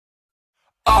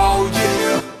Oh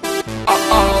yeah,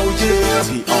 oh yeah,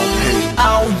 T.O.P.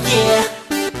 Oh yeah,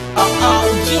 oh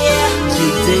yeah,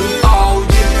 GD. Oh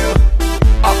yeah,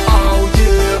 oh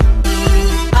yeah,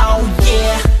 Oh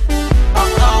yeah,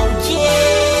 oh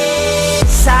yeah.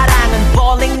 사랑은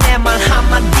bowling 내 말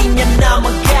한마디면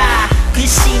넘어가.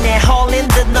 귀신에 홀린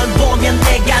듯 널 보면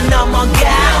내가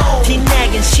넘어가.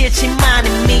 뒤내긴 싫지만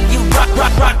이미 you rock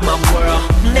rock rock my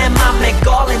world. 내 맘에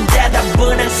걸린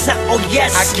대답은 항상 oh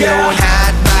yes girl. 아껴온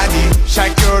한마디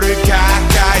살결을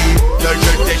가까이 널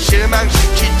절대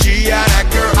실망시키지 않아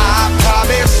girl I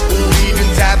promise.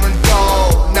 우리는 닮은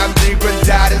거 남들과는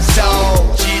다른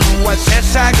soul. 지루한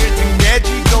세상을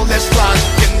등내지고 let's rock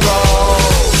and roll.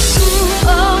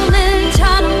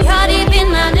 오늘처럼 별이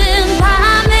빛나는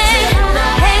밤에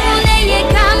행운의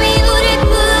예감이 우릴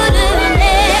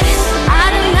부르네.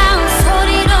 아름다운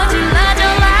소리로 질러줘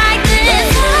like this,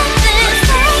 this,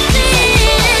 this.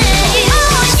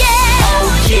 Oh yeah, Oh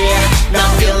yeah, 난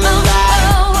feeling alive.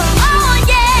 oh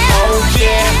yeah, Oh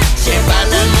yeah, 제발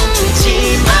날 멈추지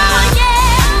마.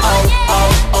 Oh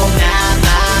oh oh na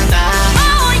na na.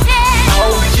 oh yeah,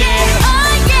 Oh yeah,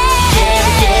 oh yeah, yeah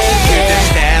yeah yeah.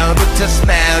 Styl부터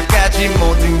smell까지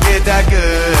모든 게 다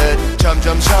good.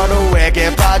 점점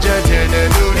서로에게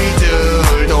빠져드는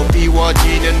우리들. 또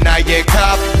비워지는 나의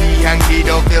cup 네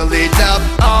향기로 fill it up.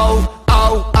 Oh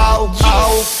oh oh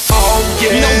oh oh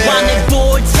yeah. 너와 내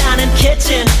보자는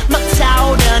kitchen 막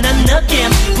타오르는 느낌.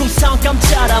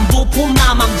 풍선껌처럼 부푼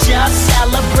맘 I'm just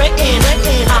celebrating.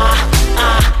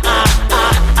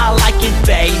 I like it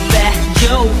baby.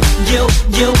 You